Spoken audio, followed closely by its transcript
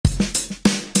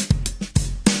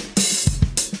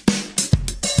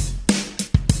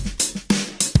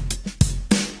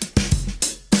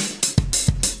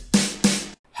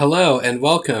Hello and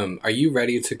welcome. Are you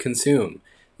ready to consume?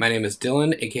 My name is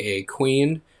Dylan, aka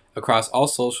Queen. Across all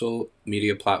social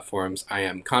media platforms, I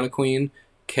am Kanequeen,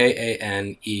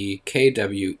 Kanekween,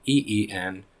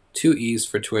 two E's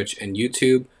for Twitch and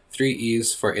YouTube, three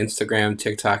E's for Instagram,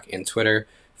 TikTok, and Twitter,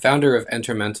 founder of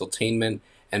Entermentaltainment,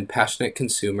 and passionate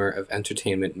consumer of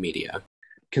entertainment media.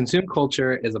 Consume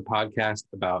Culture is a podcast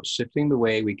about shifting the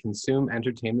way we consume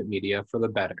entertainment media for the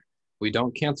better. We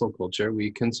don't cancel culture,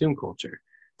 we consume culture.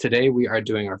 Today, we are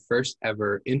doing our first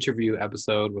ever interview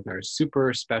episode with our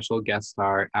super special guest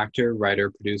star, actor, writer,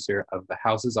 producer of The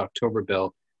House is October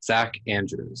Built, Zach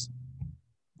Andrews.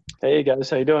 Hey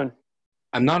guys, how you doing?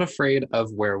 I'm not afraid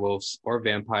of werewolves or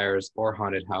vampires or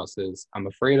haunted houses. I'm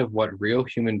afraid of what real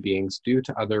human beings do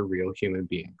to other real human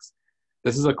beings.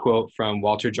 This is a quote from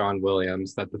Walter John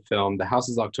Williams that the film The House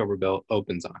is October Built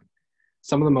opens on.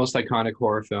 Some of the most iconic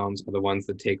horror films are the ones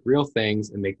that take real things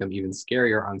and make them even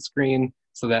scarier on screen,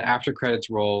 so that after credits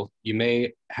roll, you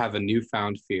may have a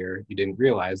newfound fear you didn't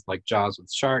realize, like Jaws with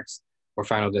sharks, or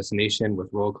Final Destination with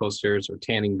roller coasters or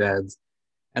tanning beds.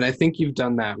 And I think you've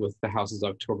done that with The House is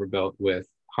October Built with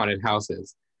haunted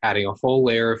houses, adding a whole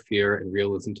layer of fear and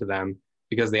realism to them,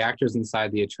 because the actors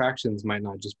inside the attractions might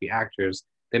not just be actors,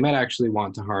 they might actually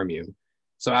want to harm you.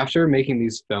 So after making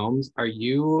these films, are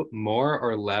you more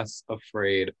or less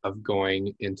afraid of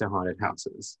going into haunted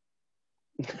houses?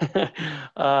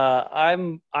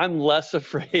 I'm less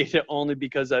afraid only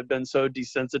because I've been so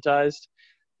desensitized.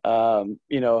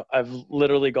 I've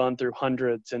literally gone through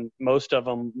hundreds and most of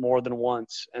them more than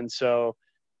once. And so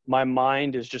my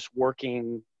mind is just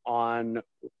working on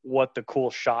what the cool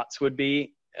shots would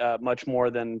be, much more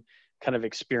than kind of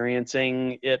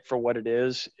experiencing it for what it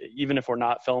is. Even if we're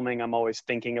not filming, I'm always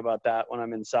thinking about that when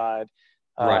I'm inside.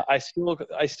 Right. I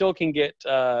still can get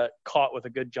caught with a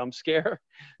good jump scare.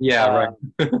 Yeah, Uh,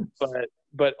 right.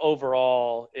 but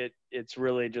overall, it's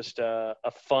really just a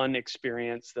fun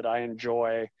experience that I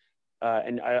enjoy,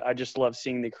 and I just love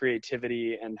seeing the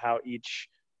creativity and how each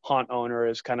haunt owner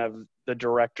is kind of the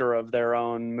director of their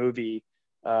own movie,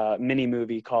 mini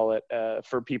movie, call it,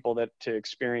 for people that to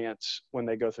experience when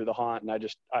they go through the haunt, and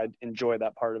I enjoy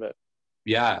that part of it.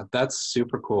 Yeah, that's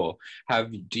super cool.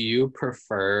 Do you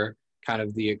prefer kind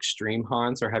of the extreme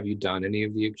haunts, or have you done any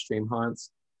of the extreme haunts?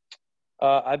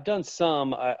 I've done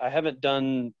some. I haven't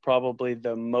done probably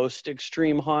the most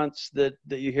extreme haunts that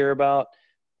you hear about.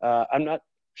 I'm not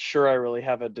sure I really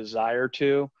have a desire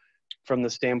to, from the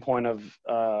standpoint of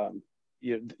I've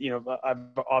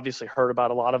obviously heard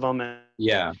about a lot of them, and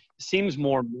Yeah. it seems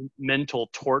more mental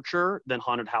torture than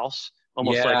haunted house,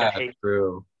 almost like a Yeah, hate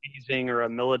true. hazing or a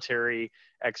military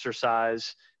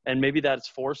exercise. And maybe that's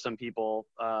for some people,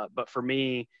 but for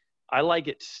me, I like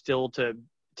it still to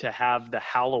have the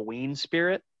Halloween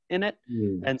spirit in it.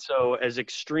 Hmm. And so, as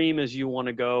extreme as you want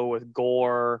to go with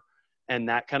gore and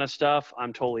that kind of stuff,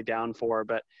 I'm totally down for.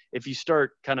 But if you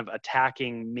start kind of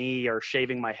attacking me or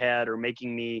shaving my head or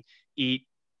making me eat,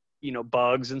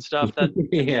 bugs and stuff, that to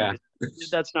me, Yeah.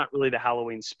 that's not really the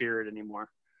Halloween spirit anymore.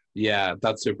 Yeah,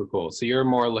 that's super cool. So you're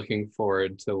more looking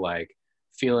forward to like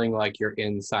feeling like you're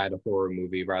inside a horror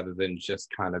movie rather than just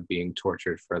kind of being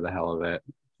tortured for the hell of it.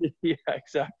 Yeah,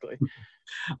 exactly.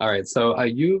 All right. So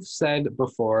you've said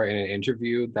before in an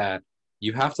interview that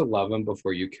you have to love them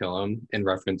before you kill them in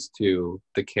reference to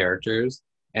the characters.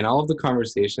 And all of the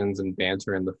conversations and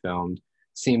banter in the film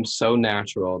seem so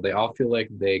natural. They all feel like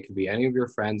they could be any of your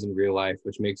friends in real life,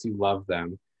 which makes you love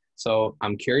them. So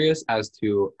I'm curious as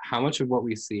to how much of what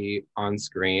we see on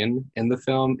screen in the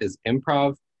film is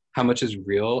improv, how much is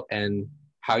real, and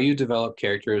how you develop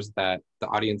characters that the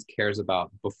audience cares about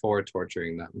before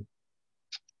torturing them.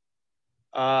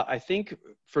 I think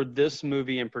for this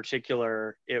movie in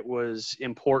particular, it was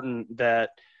important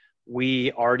that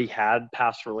we already had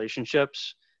past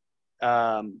relationships.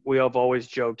 We have always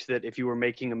joked that if you were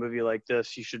making a movie like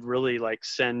this, you should really like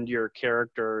send your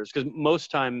characters, because most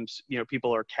times,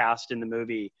 people are cast in the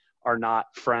movie are not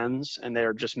friends and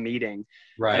they're just meeting.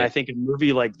 And I Right. think a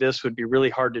movie like this would be really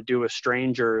hard to do with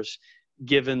strangers,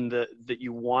 given that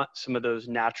you want some of those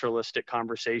naturalistic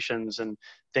conversations and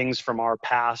things from our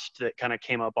past that kind of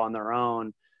came up on their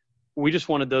own. We just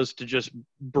wanted those to just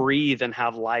breathe and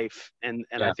have life, and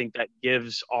I Yeah. think that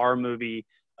gives our movie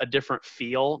a different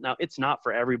feel. Now, it's not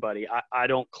for everybody. I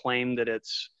don't claim that it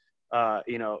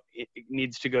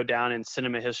needs to go down in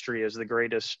cinema history as the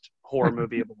greatest horror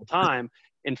movie of all time.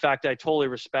 In fact, I totally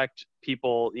respect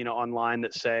people, online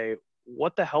that say,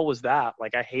 what the hell was that?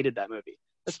 Like, I hated that movie.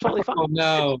 That's totally fine.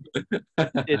 Oh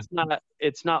It's no.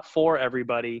 it's not for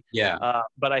everybody. Yeah.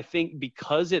 But I think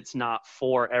because it's not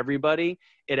for everybody,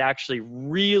 it actually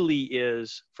really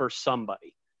is for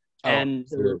somebody. Oh, And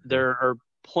absolutely. there are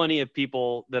plenty of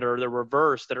people that are the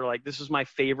reverse, that are like, this is my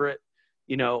favorite,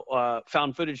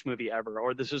 found footage movie ever,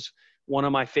 or this is one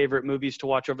of my favorite movies to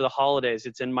watch over the holidays.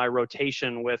 It's in my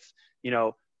rotation with, you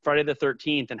know, Friday the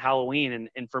 13th and Halloween.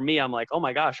 And for me, I'm like, oh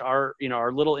my gosh, our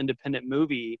little independent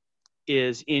movie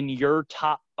is in your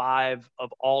top 5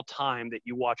 of all time that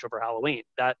you watch over Halloween.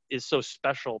 That is so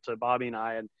special to Bobby and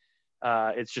I. And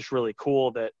it's just really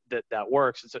cool that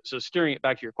works. And so steering it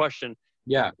back to your question,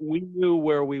 Yeah. we knew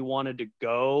where we wanted to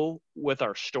go with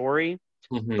our story,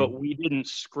 Hmm. but we didn't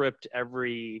script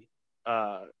every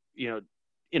uh, you know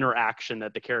interaction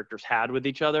that the characters had with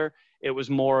each other. It was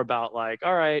more about like,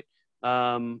 all right,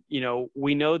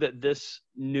 we know that this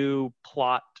new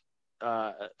plot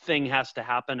thing has to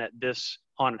happen at this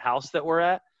haunted house that we're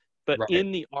at, but Right.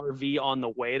 in the RV on the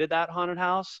way to that haunted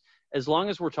house, as long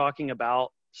as we're talking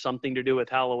about something to do with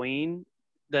Halloween,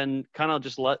 then kind of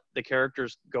just let the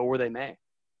characters go where they may.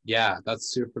 Yeah,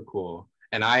 that's super cool.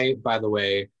 And I, by the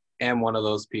way, am one of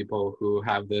those people who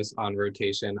have this on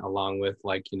rotation along with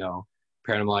like,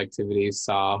 Paranormal Activity,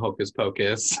 Saw, Hocus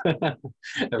Pocus Yeah,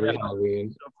 every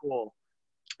Halloween. so cool.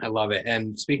 I love it.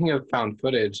 And speaking of found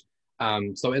footage,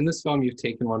 so in this film, you've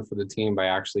taken one for the team by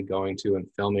actually going to and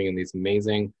filming in these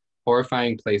amazing,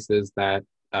 horrifying places that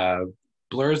uh,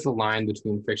 blurs the line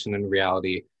between fiction and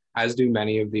reality, as do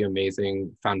many of the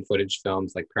amazing found footage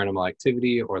films like Paranormal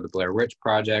Activity or the Blair Witch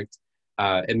Project.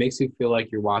 It makes you feel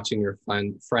like you're watching your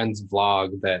friend's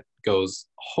vlog that goes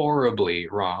horribly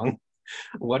wrong.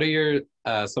 What are your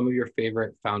some of your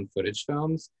favorite found footage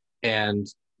films? And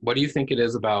what do you think it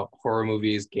is about horror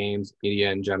movies, games,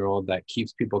 media in general that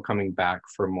keeps people coming back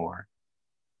for more?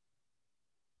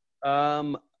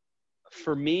 Um,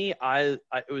 for me, it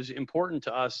was important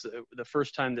to us the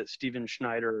first time that Steven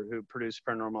Schneider, who produced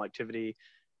Paranormal Activity,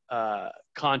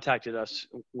 contacted us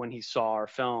when he saw our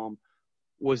film,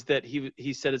 was that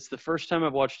he said it's the first time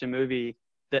I've watched a movie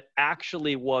that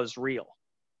actually was real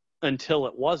until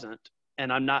it wasn't,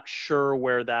 and I'm not sure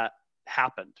where that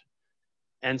happened.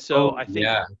 And so Oh, I think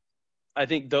yeah. I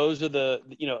think those are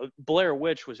Blair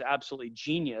Witch was absolutely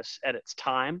genius at its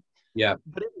time, Yeah.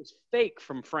 but it was fake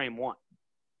from frame one,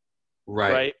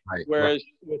 Right. right? Right. Right. Whereas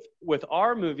with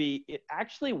our movie, it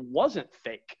actually wasn't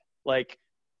fake. Like,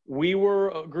 we were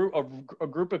a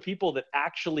group of people that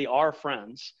actually are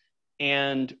friends,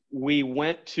 and we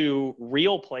went to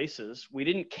real places. We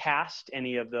didn't cast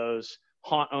any of those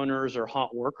haunt owners or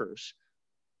haunt workers.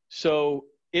 So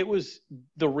it was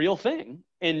the real thing.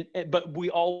 But we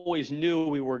always knew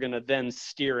we were going to then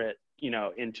steer it,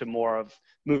 into more of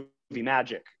movie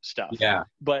magic stuff. Yeah.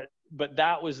 But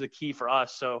that was the key for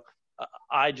us. So uh,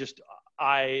 I just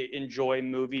I enjoy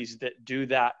movies that do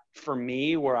that for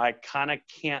me, where I kind of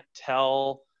can't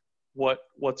tell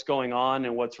what's going on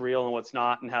and what's real and what's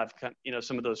not, and have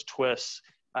some of those twists.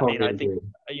 I mean, Totally I think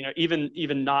agree.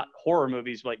 even not horror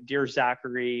movies like Dear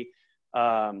Zachary.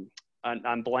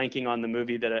 I'm blanking on the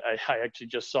movie that I actually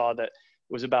just saw, that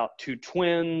was about two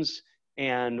twins,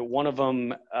 and one of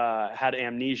them had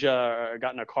amnesia or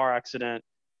got in a car accident,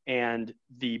 and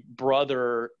the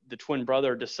twin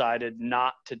brother, decided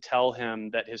not to tell him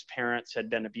that his parents had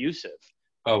been abusive.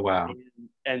 Oh, wow.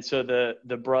 And so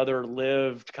the brother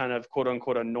lived kind of quote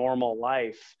unquote a normal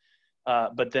life,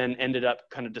 but then ended up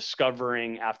kind of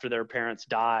discovering after their parents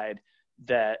died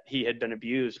that he had been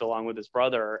abused along with his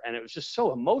brother, and it was just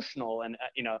so emotional. And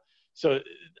so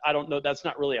I don't know, that's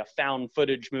not really a found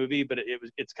footage movie, but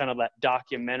it's kind of that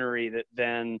documentary that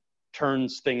then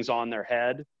turns things on their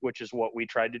head, which is what we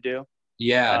tried to do.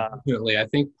 Yeah, uh, definitely. I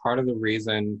think part of the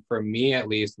reason, for me at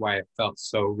least, why it felt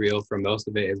so real for most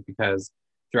of it is because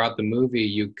throughout the movie,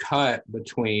 you cut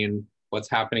between what's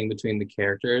happening between the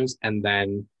characters and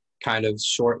then kind of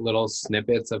short little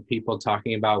snippets of people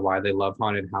talking about why they love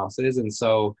haunted houses. And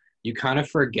so you kind of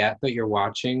forget that you're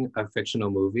watching a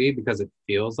fictional movie because it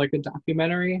feels like a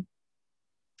documentary.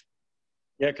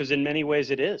 yeah, because in many ways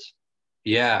it is.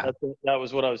 Yeah, That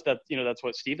was what I was. That's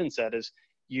what Steven said, is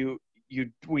you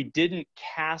we didn't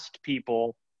cast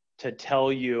people to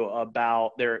tell you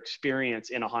about their experience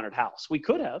in a haunted house. We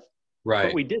could have, but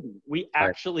right, we didn't. We right,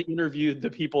 actually interviewed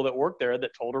the people that worked there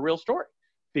that told a real story,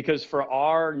 because for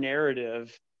our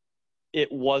narrative,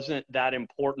 it wasn't that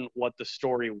important what the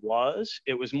story was.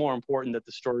 It was more important that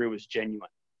the story was genuine.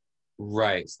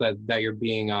 right. So that you're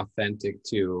being authentic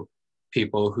to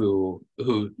people who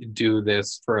do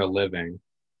this for a living.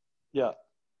 Yeah.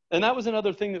 And that was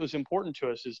another thing that was important to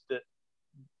us, is that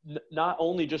not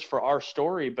only just for our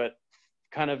story, but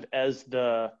kind of as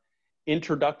the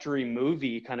introductory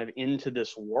movie kind of into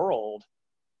this world,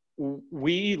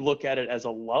 we look at it as a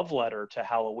love letter to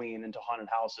Halloween and to haunted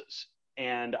houses.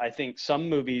 And I think some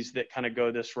movies that kind of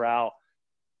go this route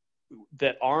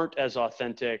that aren't as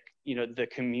authentic, you know, the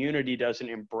community doesn't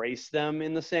embrace them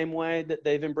in the same way that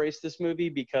they've embraced this movie,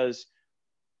 because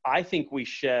I think we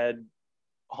shed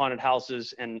haunted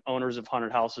houses and owners of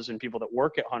haunted houses and people that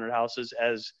work at haunted houses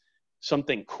as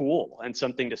something cool and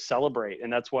something to celebrate.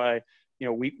 And that's why, you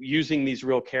know, we using these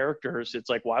real characters, it's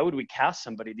like, why would we cast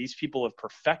somebody? These people have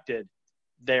perfected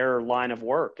their line of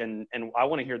work, and I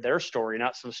want to hear their story,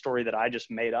 not some story that I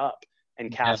just made up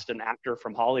and cast an actor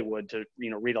from Hollywood to, you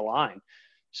know, read a line.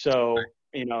 So,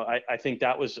 you know, I think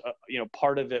that was, you know,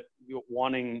 part of it,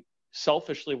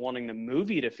 selfishly wanting the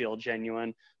movie to feel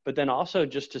genuine, but then also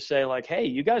just to say like, hey,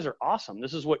 you guys are awesome.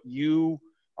 This is what you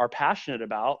are passionate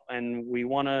about, and we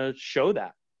want to show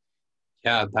that.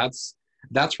 Yeah,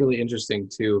 that's really interesting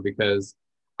too, because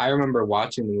I remember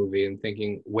watching the movie and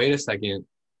thinking, wait a second,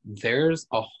 there's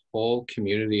a whole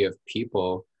community of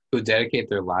people who dedicate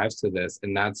their lives to this,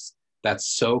 and that's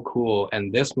so cool.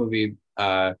 And this movie,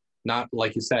 not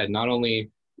like you said, not only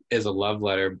is a love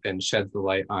letter and sheds the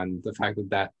light on the fact that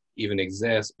that even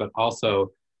exists, but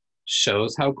also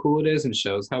shows how cool it is and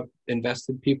shows how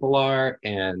invested people are.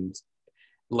 And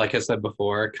like I said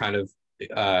before, kind of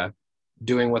uh,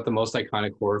 doing what the most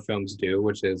iconic horror films do,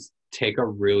 which is take a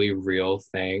really real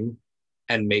thing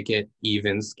and make it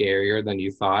even scarier than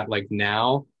you thought. Like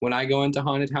now, when I go into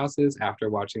haunted houses after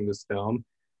watching this film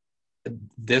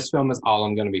is all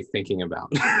I'm going to be thinking about.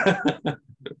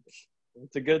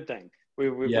 It's a good thing. We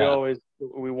Yeah, always,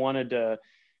 we wanted to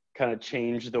kind of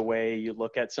change the way you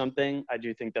look at something. I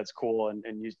do think that's cool. And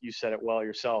you said it well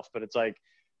yourself, but it's like,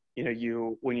 you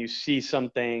know, when you see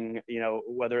something, you know,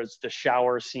 whether it's the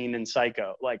shower scene in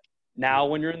Psycho, like now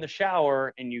when you're in the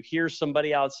shower and you hear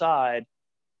somebody outside,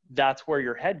 that's where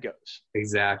your head goes.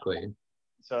 exactly.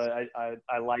 So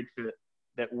I like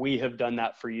that we have done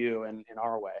that for you in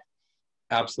our way.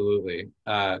 Absolutely.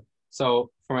 So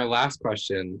for my last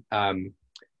question,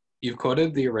 you've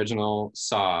quoted the original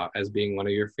Saw as being one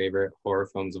of your favorite horror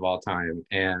films of all time,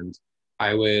 and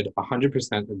I would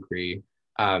 100% agree.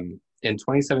 In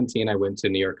 2017, I went to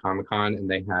New York Comic Con and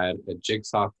they had a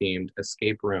Jigsaw themed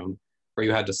escape room where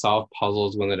you had to solve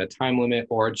puzzles within a time limit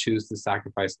or choose to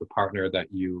sacrifice the partner that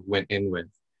you went in with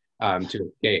to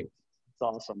escape. It's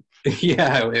awesome.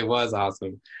 Yeah, it was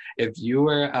awesome. If you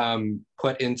were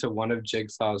put into one of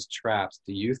Jigsaw's traps,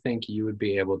 do you think you would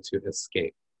be able to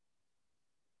escape?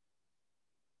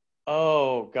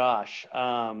 Oh gosh.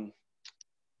 I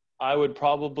would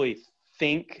probably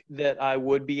think that I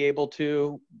would be able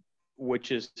to,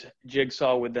 which is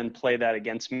Jigsaw would then play that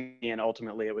against me, and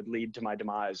ultimately it would lead to my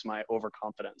demise, my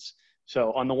overconfidence.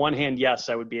 So on the one hand, yes,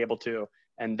 I would be able to,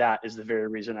 and that is the very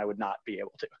reason I would not be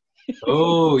able to.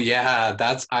 Oh, yeah,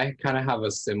 I kind of have a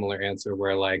similar answer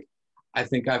where like I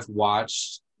think I've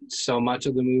watched so much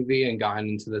of the movie and gotten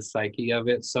into the psyche of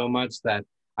it so much that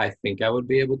I think I would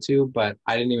be able to, but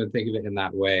I didn't even think of it in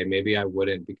that way. Maybe I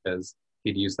wouldn't because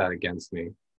he'd use that against me.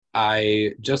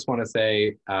 I just want to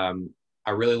say I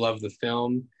really love the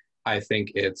film. I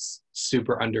think it's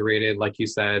super underrated. Like you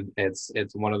said, it's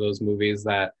one of those movies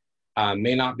that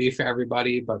may not be for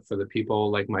everybody, but for the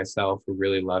people like myself who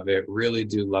really love it, really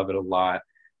do love it a lot.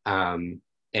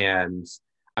 And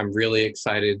I'm really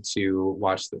excited to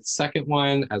watch the second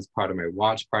one as part of my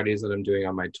watch parties that I'm doing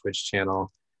on my Twitch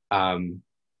channel. Um,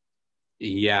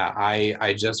 yeah,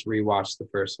 I just rewatched the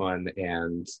first one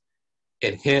and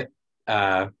it hit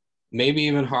maybe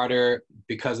even harder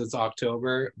because it's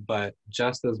October, but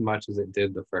just as much as it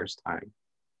did the first time.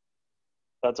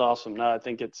 That's awesome. No, I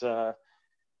think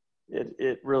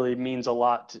it really means a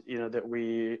lot to, you know, that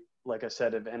we, like I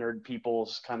said, have entered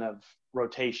people's kind of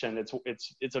rotation.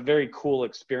 It's a very cool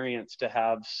experience to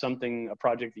have something, a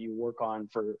project that you work on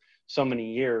for so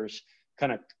many years,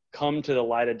 kind of come to the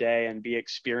light of day and be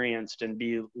experienced and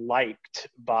be liked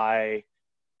by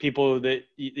people that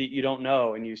you don't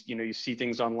know, and you know, you see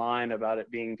things online about it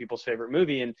being people's favorite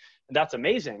movie, and that's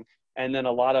amazing. And then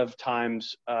a lot of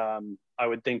times, I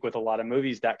would think with a lot of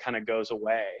movies that kind of goes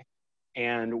away,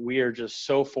 and we are just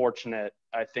so fortunate,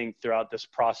 I think, throughout this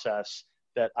process,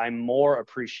 that I more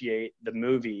appreciate the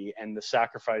movie and the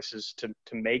sacrifices to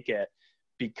make it,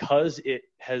 because it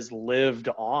has lived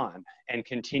on and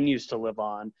continues to live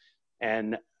on.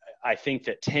 And I think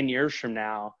that 10 years from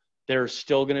now, there's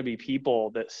still going to be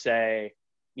people that say,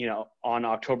 you know, on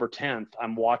October 10th,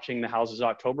 I'm watching the houses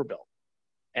October built.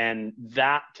 And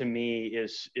that to me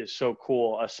is so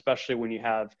cool, especially when you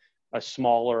have a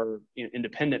smaller, you know,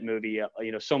 independent movie.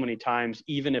 You know, so many times,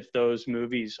 even if those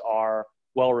movies are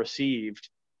well received,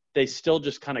 they still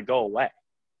just kind of go away.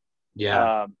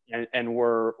 Yeah. And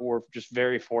we're just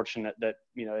very fortunate that,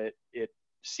 you know, it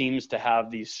seems to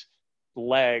have these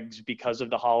legs because of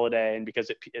the holiday and because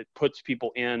it puts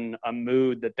people in a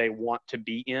mood that they want to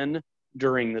be in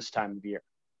during this time of year.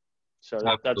 So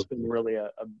that's been really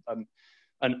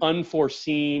an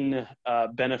unforeseen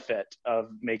benefit of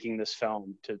making this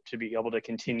film, to be able to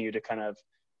continue to kind of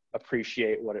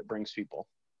appreciate what it brings people.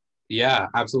 Yeah,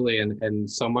 absolutely. And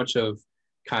so much of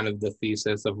kind of the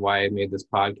thesis of why I made this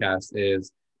podcast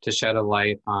is to shed a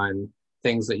light on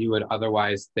things that you would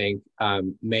otherwise think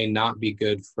may not be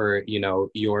good for, you know,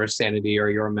 your sanity or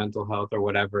your mental health or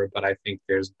whatever. But I think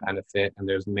there's benefit and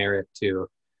there's merit to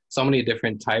so many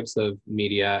different types of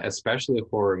media, especially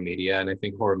horror media. And I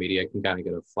think horror media can kind of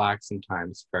get a flack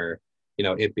sometimes for, you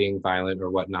know, it being violent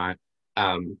or whatnot.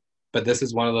 But this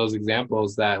is one of those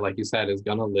examples that, like you said, is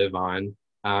going to live on.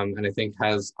 And I think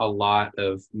has a lot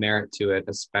of merit to it,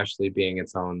 especially being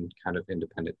its own kind of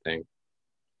independent thing.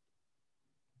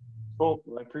 Cool.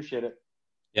 I appreciate it.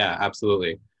 Yeah,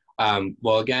 absolutely.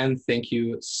 Well, again, thank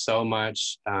you so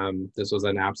much. This was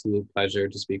an absolute pleasure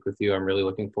to speak with you. I'm really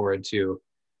looking forward to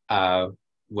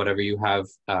whatever you have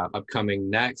upcoming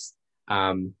next.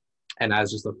 And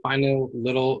as just a final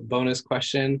little bonus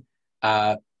question,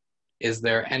 is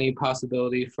there any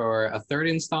possibility for a third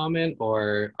installment,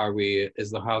 or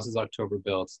is the Houses October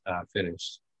Built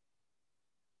finished?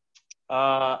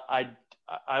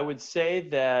 I would say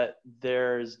that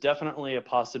there's definitely a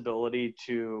possibility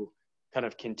to kind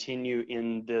of continue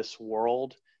in this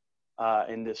world,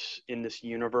 in this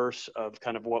universe of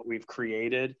kind of what we've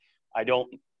created. I don't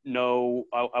know.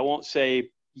 I won't say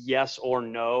yes or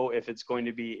no if it's going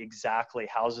to be exactly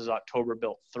Houses October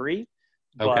Built 3,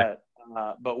 Okay.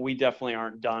 but we definitely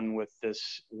aren't done with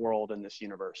this world and this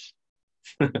universe.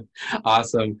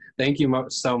 Awesome. Thank you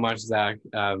so much, Zach.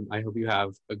 I hope you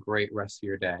have a great rest of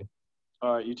your day.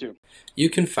 All right, you too.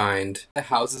 You can find The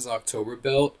Houses October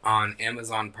Built on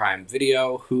Amazon Prime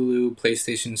Video, Hulu,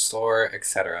 PlayStation Store,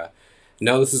 etc.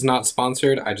 No, this is not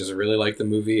sponsored. I just really like the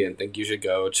movie and think you should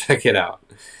go check it out.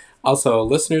 Also,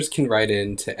 listeners can write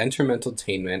in to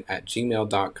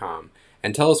entermentaltainment@gmail.com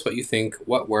and tell us what you think,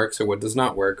 what works or what does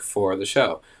not work for the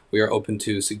show. We are open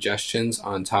to suggestions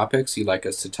on topics you'd like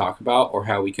us to talk about or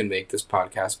how we can make this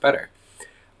podcast better.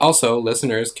 Also,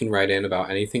 listeners can write in about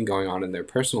anything going on in their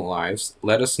personal lives.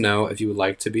 Let us know if you would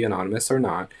like to be anonymous or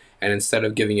not, and instead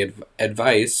of giving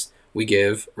advice, we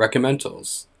give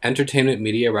recommendals, entertainment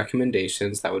media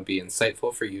recommendations that would be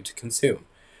insightful for you to consume.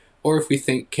 Or if we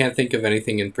can't think of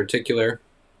anything in particular,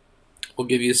 we'll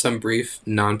give you some brief,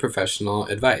 non-professional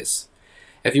advice.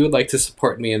 If you would like to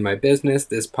support me in my business,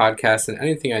 this podcast, and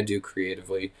anything I do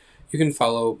creatively, you can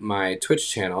follow my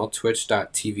Twitch channel,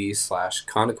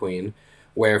 twitch.tv/Conaqueen,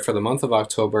 where for the month of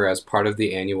October, as part of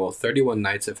the annual 31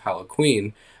 Nights of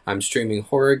Halloween, I'm streaming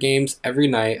horror games every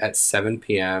night at 7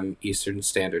 p.m. Eastern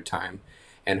Standard Time,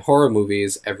 and horror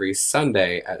movies every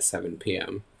Sunday at 7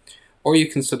 p.m. Or you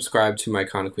can subscribe to my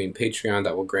Conaqueen Patreon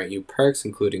that will grant you perks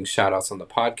including shoutouts on the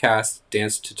podcast,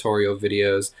 dance tutorial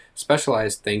videos,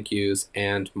 specialized thank yous,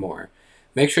 and more.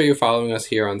 Make sure you're following us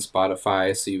here on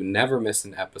Spotify so you never miss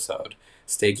an episode.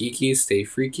 Stay geeky, stay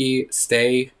freaky,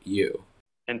 stay you.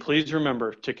 And please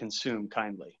remember to consume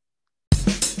kindly.